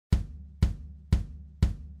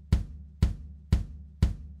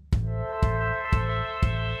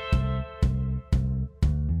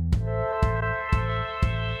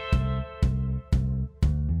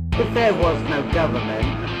If there was no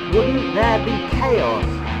government, wouldn't there be chaos?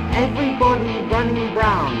 Everybody running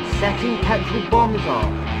round, setting petrol bombs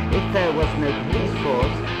off. If there was no police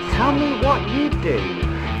force, tell me what you'd do.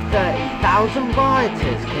 30,000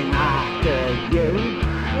 rioters came after you.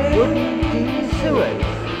 Wouldn't you sue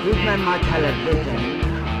us? Who'd mend my television?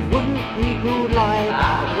 Wouldn't people lie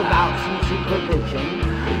without some supervision?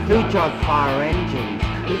 Who'd drive fire engines?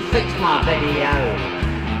 Who'd fix my video?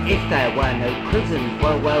 If there were no prisons,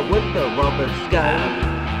 well, where would the robbers go?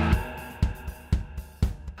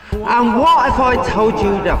 And what if I told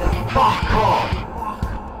you to fuck off?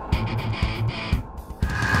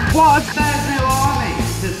 What if there's no army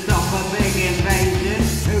to stop a big invasion?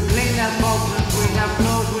 Who clean the bottoms, sweep the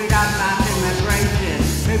floors, we don't mass immigration?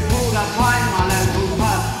 Who pulled a pint in my local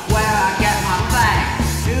pub where I get my flag?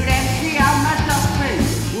 Who'd empty out my dustbin?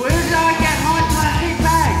 Where'd I get my plastic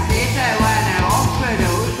bags? If there were no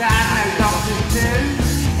hospitals and no doctors too,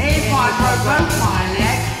 if I broke my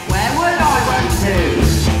leg, where would I run to?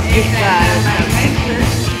 If there were no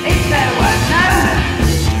cases, if there were no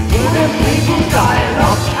nurses, wouldn't people die a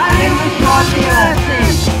lot and it would drive the earth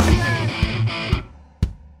in?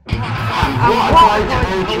 And what I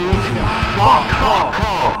told you, fuck off.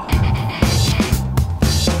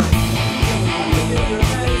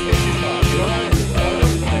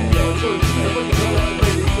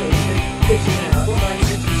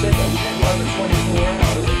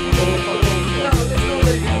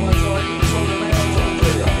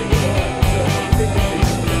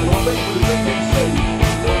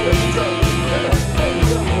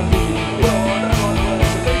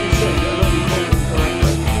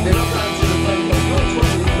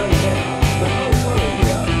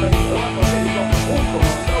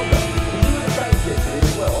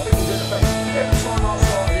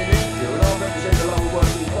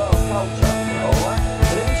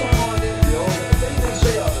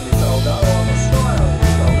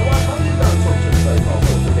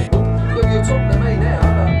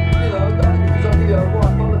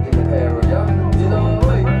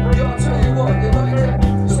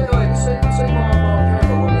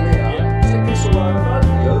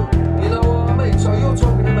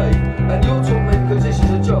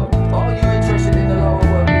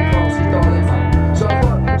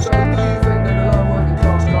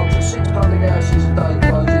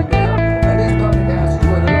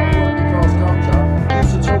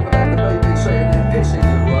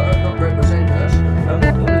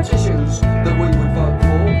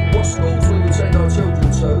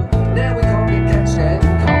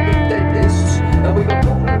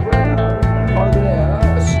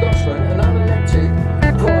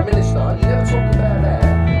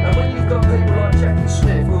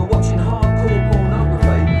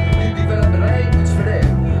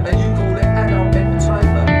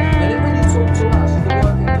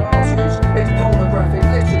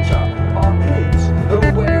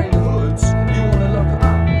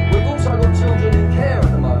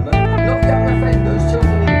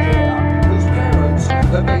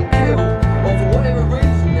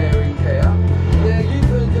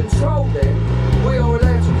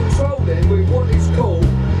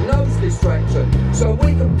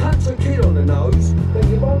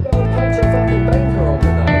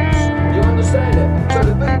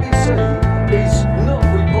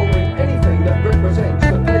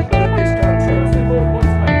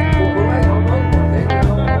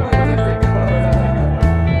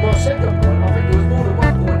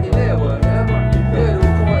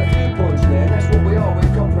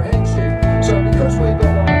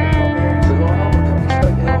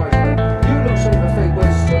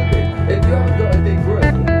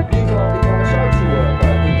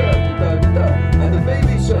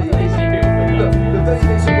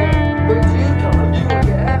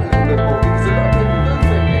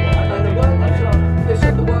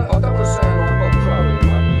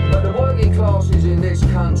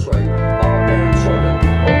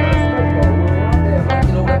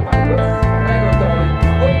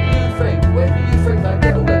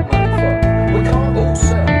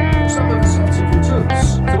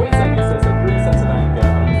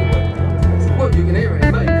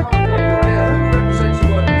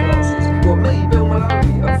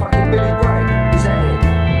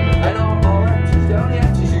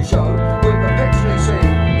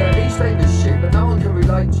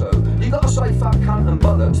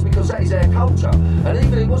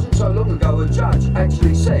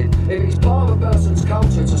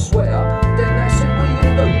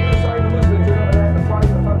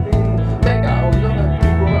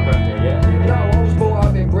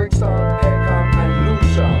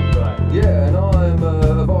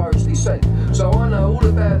 So I know all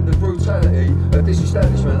about the brutality of this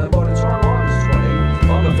establishment.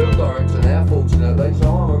 now, fortunately, so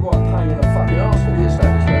I'm a right pain in the fucking arse for the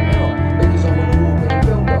establishment now, because I'm an award-winning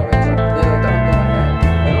film director. Now, they don't like that.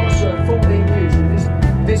 And I served 14 years in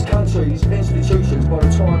this country's institutions by the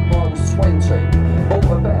time I was 20,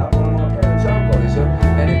 all about by my parents' alcoholism,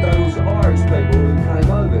 and if those Irish people who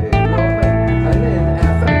came over here, you know what I mean? And then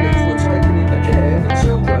our families were taken into care, the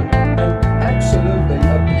children, and absolutely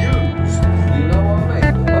abused, you know what I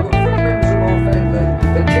mean? There were 3 members of my family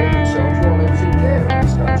that killed themselves while they was in care in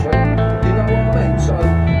this country, you know what I mean? So,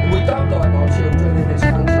 we don't like our children in this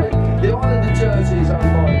country. The island of Jersey is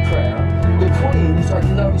owned by the Crown. The Queen is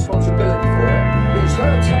taking no responsibility for it. It's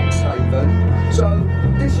her tax haven, so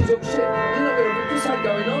this is all shit. You're not gonna, this ain't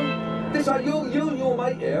going on. This ain't, you and your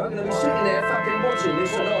mate here are going to be sitting there fucking watching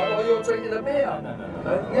this tonight while you're drinking a beer.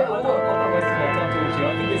 No. Yeah, I'm not wasting my time talking to you. I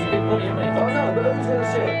think there's a big point here, mate. I know, but who's going to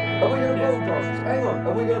see it? Are we going to broadcast this? Hang on,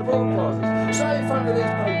 are we going to broadcast this? Say in front of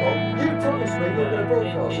these people, you promised me you're going to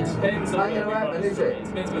broadcast this. It depends on ain't going to happen, is it? It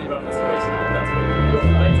depends when you run the situation. That's what Look,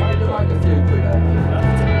 I'm going to make a few quid out of it.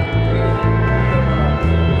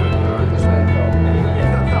 This man can't.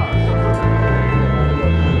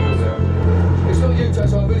 It's not you,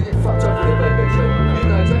 Tess, I'm going to get fucked up with a BBC.